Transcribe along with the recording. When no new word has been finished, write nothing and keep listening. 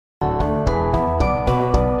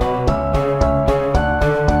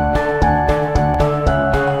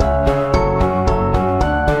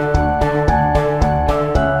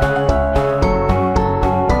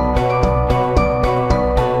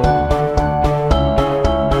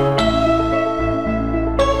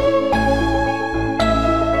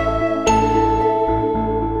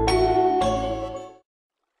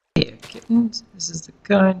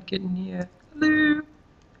kind, get in here. Hello.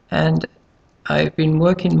 And I've been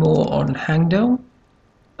working more on Hangdale,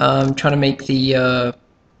 trying to make the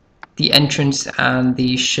entrance and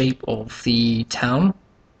the shape of the town.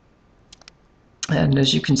 And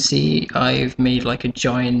as you can see, I've made like a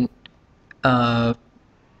giant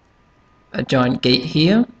gate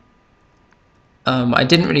here. I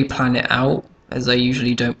didn't really plan it out, as I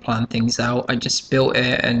usually don't plan things out. I just built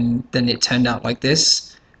it and then it turned out like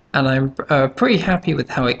this, and I'm pretty happy with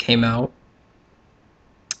how it came out.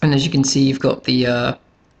 And as you can see, you've got the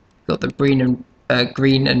green and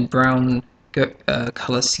brown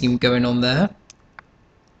color scheme going on there.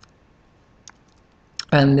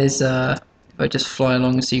 And there's if I just fly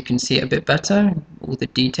along so you can see it a bit better, all the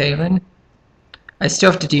detailing. I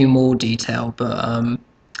still have to do more detail, but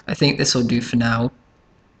I think this will do for now.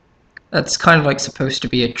 That's kind of like supposed to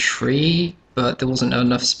be a tree, but there wasn't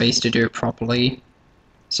enough space to do it properly,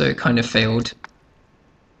 so it kind of failed.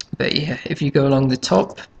 But yeah, if you go along the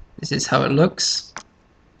top, this is how it looks.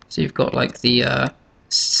 So you've got like the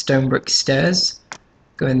stone brick stairs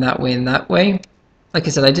going that way and that way. Like I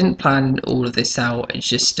said, I didn't plan all of this out. It's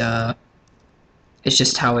just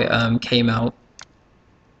how it came out.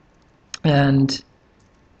 And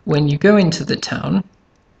when you go into the town,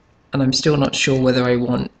 and I'm still not sure whether I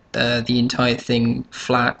want the entire thing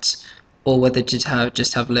flat or whether to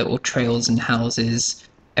just have little trails and houses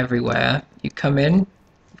everywhere. You come in,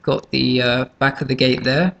 you've got the back of the gate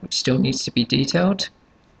there, which still needs to be detailed.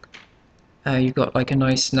 You've got like a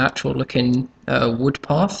nice natural looking wood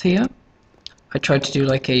path here. I tried to do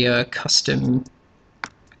like a custom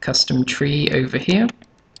tree over here.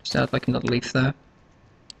 Just add like another leaf there,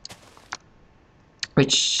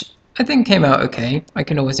 which I think came out okay. I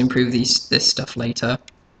can always improve this stuff later.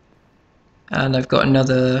 And I've got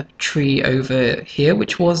another tree over here,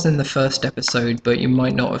 which was in the first episode, but you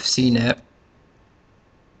might not have seen it.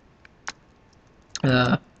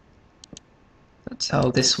 That's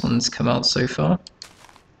how this one's come out so far.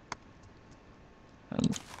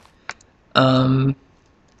 I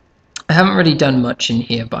haven't really done much in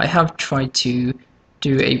here, but I have tried to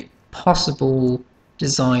do a possible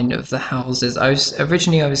design of the houses.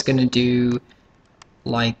 Originally I was going to do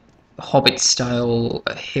like Hobbit style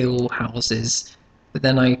hill houses, but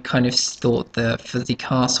then I kind of thought that for the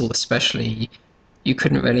castle especially, you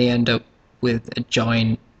couldn't really end up with a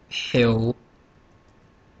giant hill,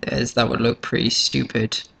 as that would look pretty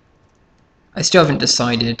stupid. I still haven't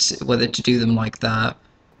decided whether to do them like that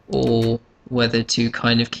or whether to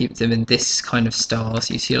kind of keep them in this kind of style.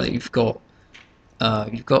 So you see, like you've got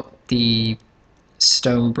the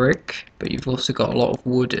stone brick, but you've also got a lot of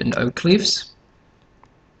wood and oak leaves.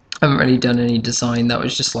 I haven't really done any design. That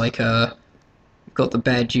was just like you've got the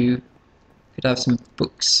bed. You could have some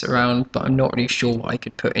books around, but I'm not really sure what I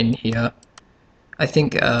could put in here. I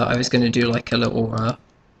think I was going to do like a little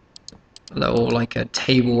like a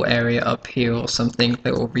table area up here or something,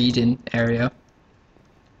 little reading area.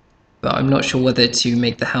 But I'm not sure whether to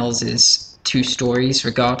make the houses 2 stories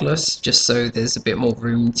regardless, just so there's a bit more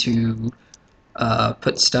room to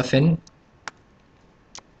put stuff in.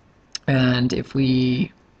 And if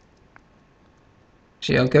we...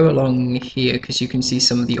 Actually, I'll go along here because you can see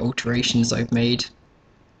some of the alterations I've made.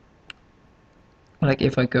 Like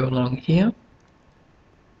if I go along here,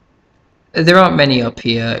 there aren't many up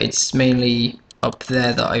here. It's mainly up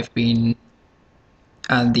there that I've been,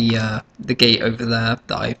 and the gate over there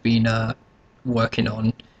that I've been working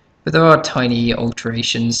on. But there are tiny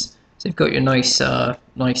alterations. So you've got your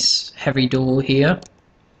nice heavy door here,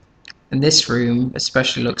 and this room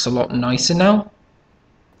especially looks a lot nicer now.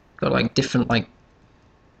 Got like different like.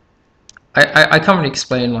 I can't really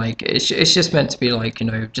explain, like it's just meant to be like, you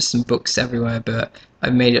know, just some books everywhere, but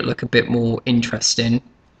I've made it look a bit more interesting.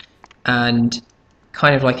 And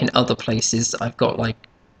kind of like in other places, I've got like,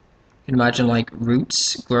 you can imagine like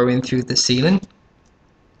roots growing through the ceiling.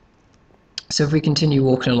 So if we continue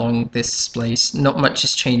walking along this place, not much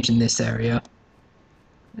has changed in this area.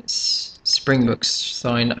 It's Springbrook's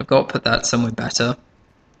sign. I've got to put that somewhere better.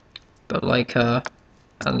 But like,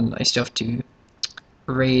 and I still have to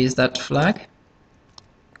raise that flag.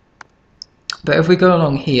 But if we go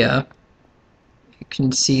along here, you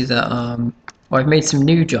can see that well, I've made some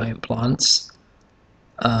new giant plants,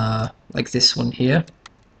 like this one here.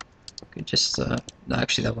 Could just no,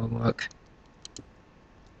 actually that won't work.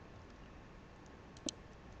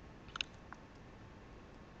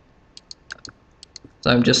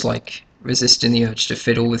 So I'm just like resisting the urge to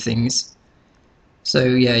fiddle with things. So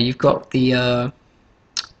yeah, you've got the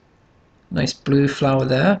nice blue flower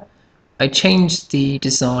there. I changed the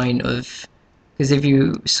design of, because if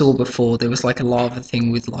you saw before, there was like a lava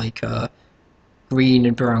thing with like green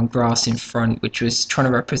and brown grass in front, which was trying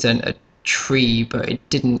to represent a tree, but it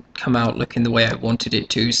didn't come out looking the way I wanted it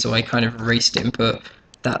to, so I kind of erased it and put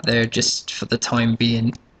that there just for the time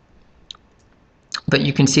being. But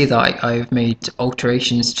you can see that I've made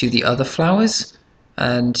alterations to the other flowers,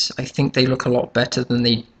 and I think they look a lot better than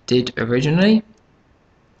they did originally.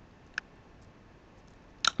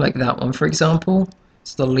 Like that one, for example.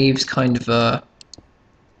 So the leaves kind of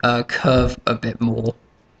curve a bit more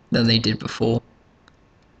than they did before.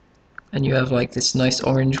 And you have like this nice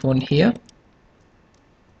orange one here.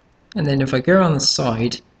 And then if I go on the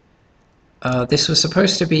side, this was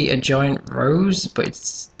supposed to be a giant rose,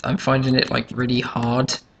 but I'm finding it like really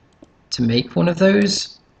hard to make one of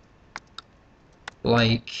those.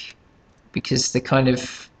 Like, because they kind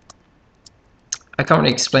of, I can't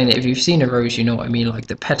really explain it. If you've seen a rose, you know what I mean. Like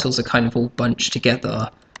the petals are kind of all bunched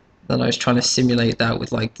together. Then I was trying to simulate that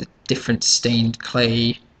with like the different stained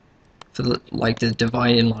clay for the, like the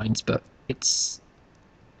dividing lines, but it's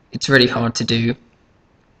really hard to do.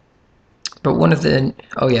 But one of the,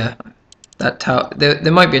 oh yeah, that tower,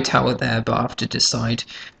 there might be a tower there, but I have to decide.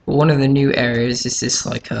 But one of the new areas is this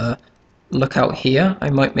like a lookout here. I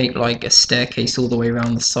might make like a staircase all the way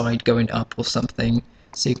around the side going up or something,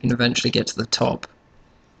 so you can eventually get to the top.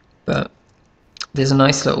 But there's a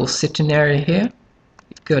nice little sitting area here.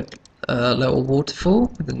 You've got a little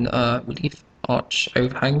waterfall with a leaf arch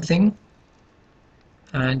overhang thing,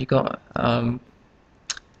 and you got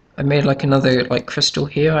I made like another like crystal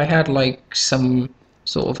here. I had like some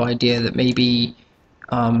sort of idea that maybe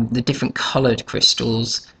the different colored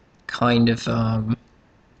crystals kind of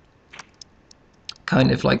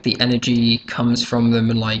like the energy comes from them,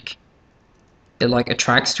 and like it like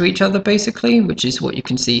attracts to each other basically, which is what you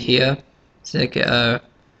can see here. So you get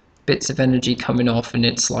bits of energy coming off, and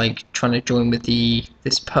it's like trying to join with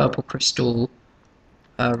this purple crystal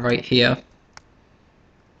right here.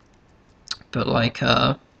 But like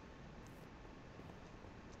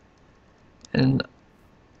and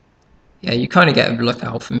yeah, you kind of get a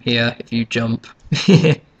lookout from here if you jump.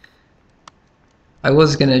 I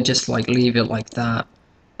was gonna just like leave it like that,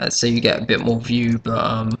 so you get a bit more view,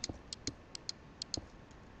 but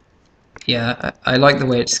yeah, I like the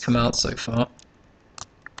way it's come out so far.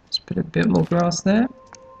 Let's put a bit more grass there,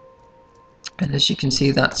 and as you can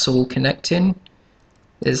see, that's all connecting.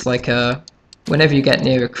 There's like a, whenever you get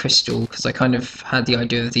near a crystal, because I kind of had the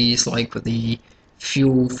idea of these like with the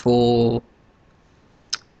fuel for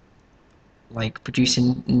like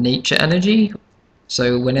producing nature energy.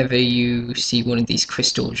 So whenever you see one of these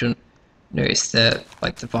crystals, you'll notice that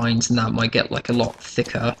like the vines and that might get like a lot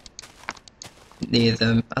thicker near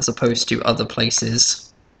them as opposed to other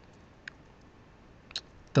places.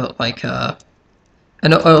 But like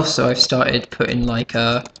and also I've started putting like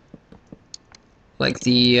the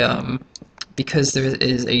because there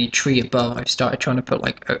is a tree above, I've started trying to put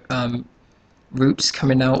like roots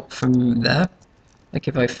coming out from there. Like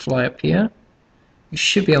if I fly up here, you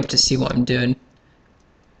should be able to see what I'm doing.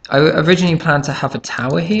 I originally planned to have a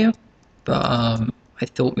tower here, but I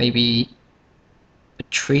thought maybe a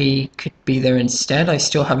tree could be there instead. I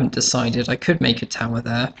still haven't decided. I could make a tower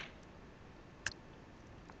there,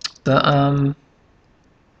 but I'm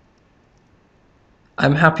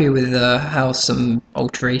happy with how some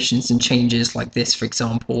alterations and changes like this, for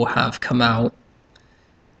example, have come out.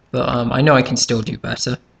 But I know I can still do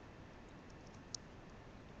better.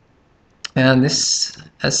 And this,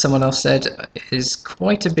 as someone else said, is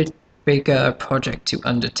quite a bit bigger project to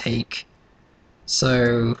undertake.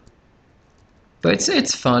 So, but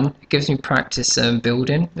it's fun. It gives me practice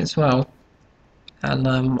building as well, and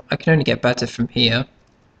I can only get better from here.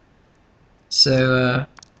 So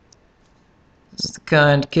this is the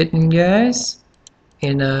kind kitten, guys,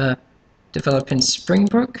 in developing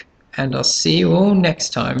Springbrook, and I'll see you all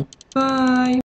next time. Bye.